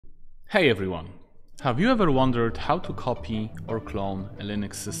Hey everyone! Have you ever wondered how to copy or clone a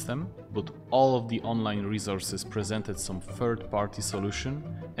Linux system, but all of the online resources presented some third-party solution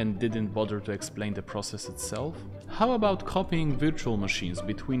and didn't bother to explain the process itself? How about copying virtual machines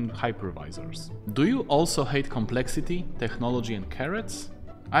between hypervisors? Do you also hate complexity, technology and carrots?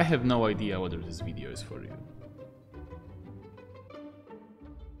 I have no idea whether this video is for you.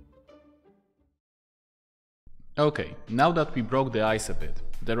 Okay, now that we broke the ice a bit,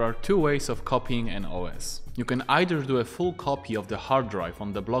 there are two ways of copying an OS. You can either do a full copy of the hard drive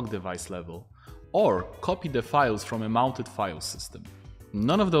on the block device level, or copy the files from a mounted file system.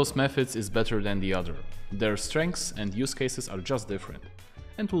 None of those methods is better than the other. Their strengths and use cases are just different,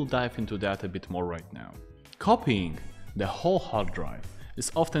 and we'll dive into that a bit more right now. Copying the whole hard drive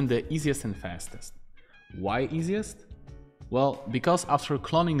is often the easiest and fastest. Why easiest? Well, because after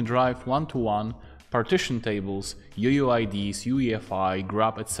cloning drive one-to-one, partition tables, UUIDs, UEFI,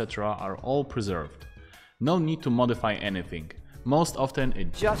 grub, etc. are all preserved. No need to modify anything. Most often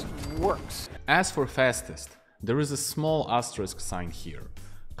it just works. As for fastest, there is a small asterisk sign here.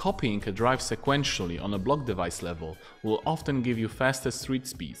 Copying a drive sequentially on a block device level will often give you fastest read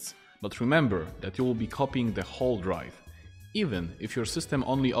speeds, but remember that you will be copying the whole drive, even if your system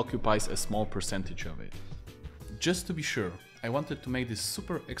only occupies a small percentage of it. Just to be sure, I wanted to make this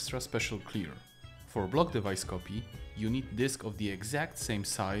super extra special clear. For block device copy, you need disk of the exact same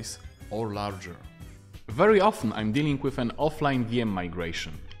size or larger. Very often I'm dealing with an offline VM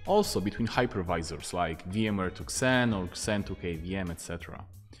migration, also between hypervisors like VMware to Xen or Xen to KVM, etc.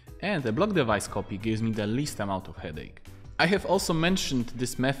 And a block device copy gives me the least amount of headache. I have also mentioned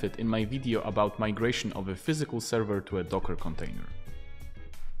this method in my video about migration of a physical server to a Docker container.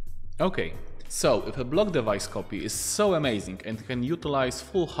 Okay. So, if a block device copy is so amazing and can utilize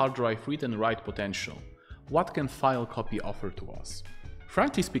full hard drive read and write potential, what can file copy offer to us?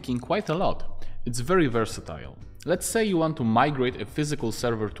 Frankly speaking, quite a lot. It's very versatile. Let's say you want to migrate a physical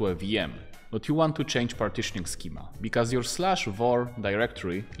server to a VM, but you want to change partitioning schema, because your /var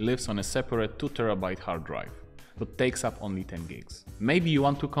directory lives on a separate 2 TB hard drive, but takes up only 10 gigs. Maybe you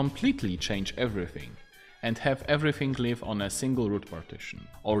want to completely change everything and have everything live on a single root partition,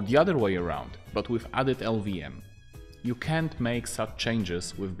 or the other way around, but with added LVM. You can't make such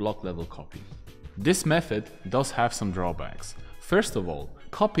changes with block level copy. This method does have some drawbacks. First of all,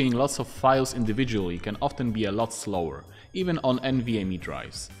 copying lots of files individually can often be a lot slower, even on NVMe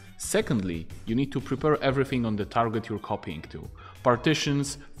drives. Secondly, you need to prepare everything on the target you're copying to.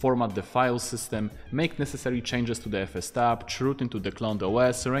 Partitions, format the file system, make necessary changes to the FS tab, root into the cloned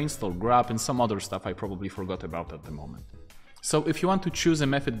OS, reinstall grub and some other stuff I probably forgot about at the moment. So if you want to choose a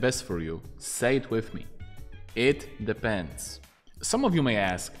method best for you, say it with me. It depends. Some of you may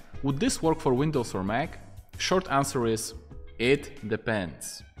ask, would this work for Windows or Mac? Short answer is, it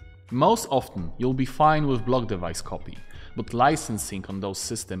depends. Most often you'll be fine with block device copy, but licensing on those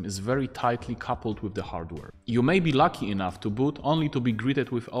systems is very tightly coupled with the hardware. You may be lucky enough to boot only to be greeted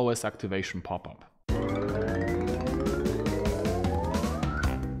with OS activation pop-up.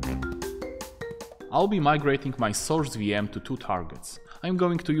 I'll be migrating my source VM to two targets. I'm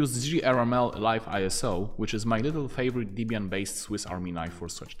going to use grml liveISO, which is my little favorite Debian-based Swiss Army knife for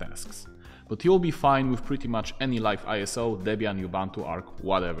such tasks. But you'll be fine with pretty much any liveISO, Debian, Ubuntu, Arch,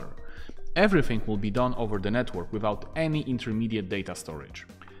 whatever. Everything will be done over the network without any intermediate data storage.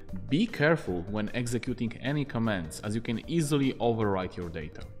 Be careful when executing any commands, as you can easily overwrite your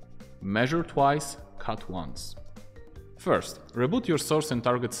data. Measure twice, cut once. First, reboot your source and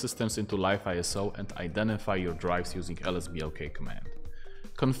target systems into liveISO and identify your drives using lsblk command.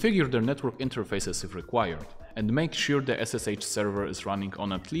 Configure their network interfaces if required, and make sure the SSH server is running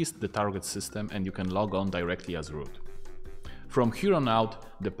on at least the target system and you can log on directly as root. From here on out,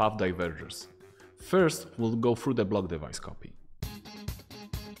 the path diverges. First, we'll go through the block device copy.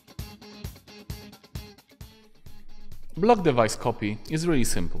 Block device copy is really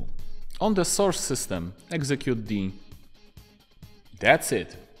simple. On the source system, execute the... That's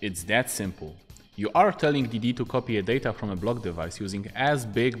it, it's that simple. You are telling DD to copy a data from a block device using as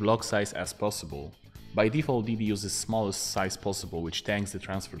big block size as possible. By default, DD uses smallest size possible, which tanks the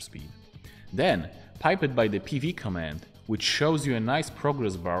transfer speed. Then, pipe it by the PV command, which shows you a nice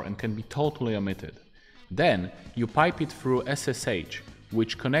progress bar and can be totally omitted. Then you pipe it through SSH,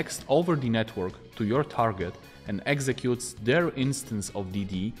 which connects over the network to your target and executes their instance of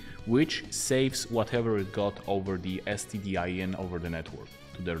DD, which saves whatever it got over the stdin over the network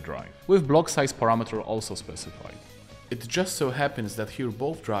to their drive, with block size parameter also specified. It just so happens that here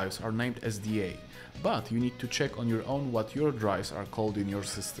both drives are named SDA, but you need to check on your own what your drives are called in your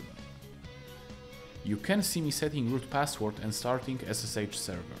system. You can see me setting root password and starting SSH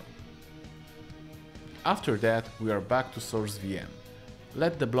server. After that, we are back to source VM.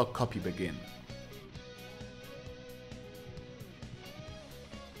 Let the block copy begin.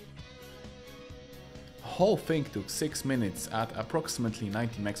 The whole thing took 6 minutes at approximately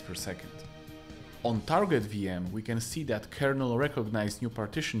 90 megs per second. On target VM, we can see that kernel recognized new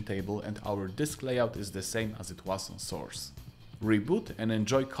partition table and our disk layout is the same as it was on source. Reboot and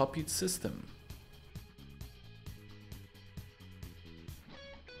enjoy copied system.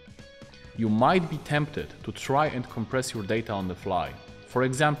 You might be tempted to try and compress your data on the fly, for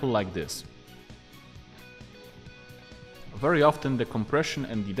example like this. Very often the compression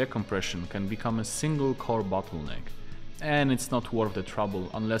and the decompression can become a single core bottleneck, and it's not worth the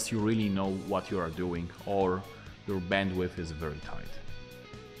trouble unless you really know what you are doing or your bandwidth is very tight.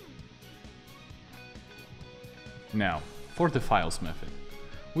 Now, for the files method.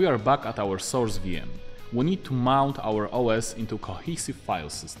 We are back at our source VM. We need to mount our OS into a cohesive file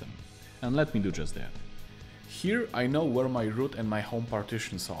system, and let me do just that. Here I know where my root and my home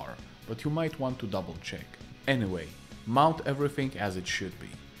partitions are, but you might want to double check. Anyway, mount everything as it should be.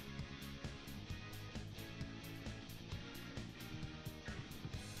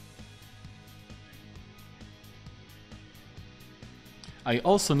 I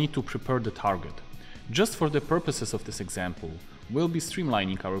also need to prepare the target. Just for the purposes of this example, we'll be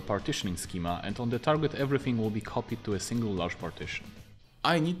streamlining our partitioning schema, and on the target everything will be copied to a single large partition.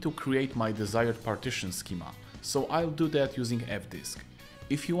 I need to create my desired partition schema, so I'll do that using fdisk.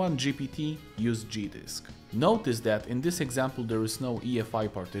 If you want GPT, use gdisk. Notice that in this example there is no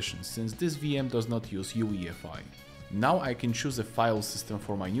EFI partition, since this VM does not use UEFI. Now I can choose a file system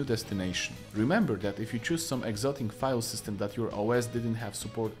for my new destination. Remember that if you choose some exotic file system that your OS didn't have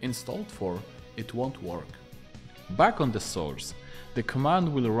support installed for, it won't work. Back on the source, the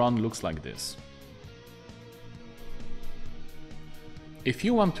command will run looks like this. If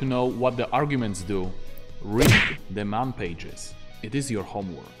you want to know what the arguments do, read the man pages. It is your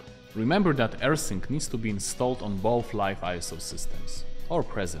homework. Remember that rsync needs to be installed on both liveISO systems, or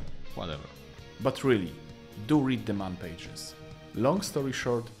present, whatever. But really, do read the man pages. Long story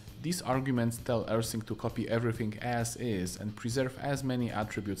short, these arguments tell rsync to copy everything as is and preserve as many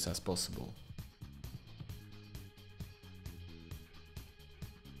attributes as possible.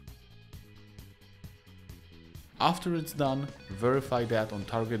 After it's done, verify that on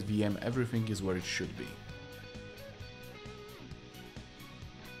target VM everything is where it should be.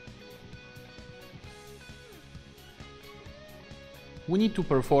 We need to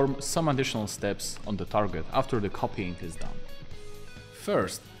perform some additional steps on the target after the copying is done.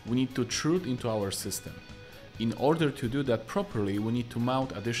 First, we need to root into our system. In order to do that properly, we need to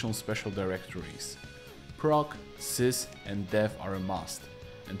mount additional special directories. Proc, sys and dev are a must,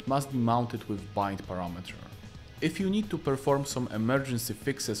 and must be mounted with bind parameter. If you need to perform some emergency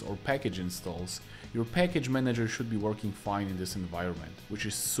fixes or package installs, your package manager should be working fine in this environment, which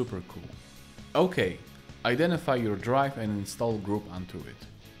is super cool. Okay. Identify your drive and install group onto it.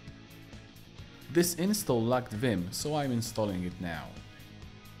 This install lacked Vim, so I'm installing it now.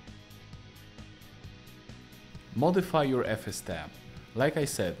 Modify your FS tab. Like I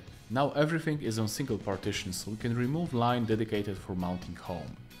said, now everything is on single partitions, so we can remove line dedicated for mounting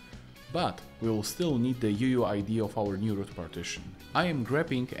home. But we will still need the UUID of our new root partition. I am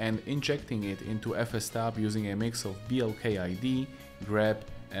grabbing and injecting it into FS tab using a mix of BLKID, grep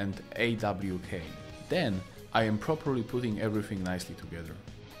and AWK. Then, I am properly putting everything nicely together.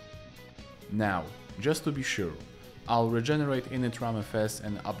 Now, just to be sure, I'll regenerate initramfs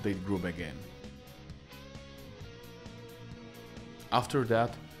and update group again. After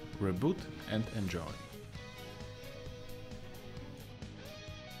that, reboot and enjoy.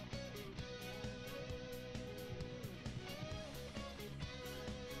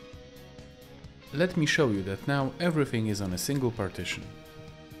 Let me show you that now everything is on a single partition.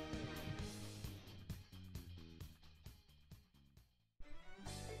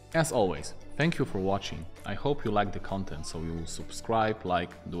 As always, thank you for watching. I hope you like the content, so you will subscribe,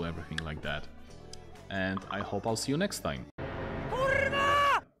 like, do everything like that. And I hope I'll see you next time.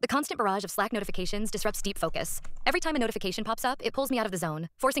 The constant barrage of Slack notifications disrupts deep focus. Every time a notification pops up, it pulls me out of the zone,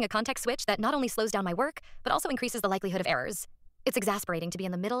 forcing a context switch that not only slows down my work, but also increases the likelihood of errors. It's exasperating to be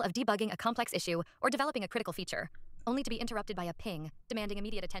in the middle of debugging a complex issue or developing a critical feature, only to be interrupted by a ping, demanding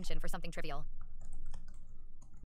immediate attention for something trivial.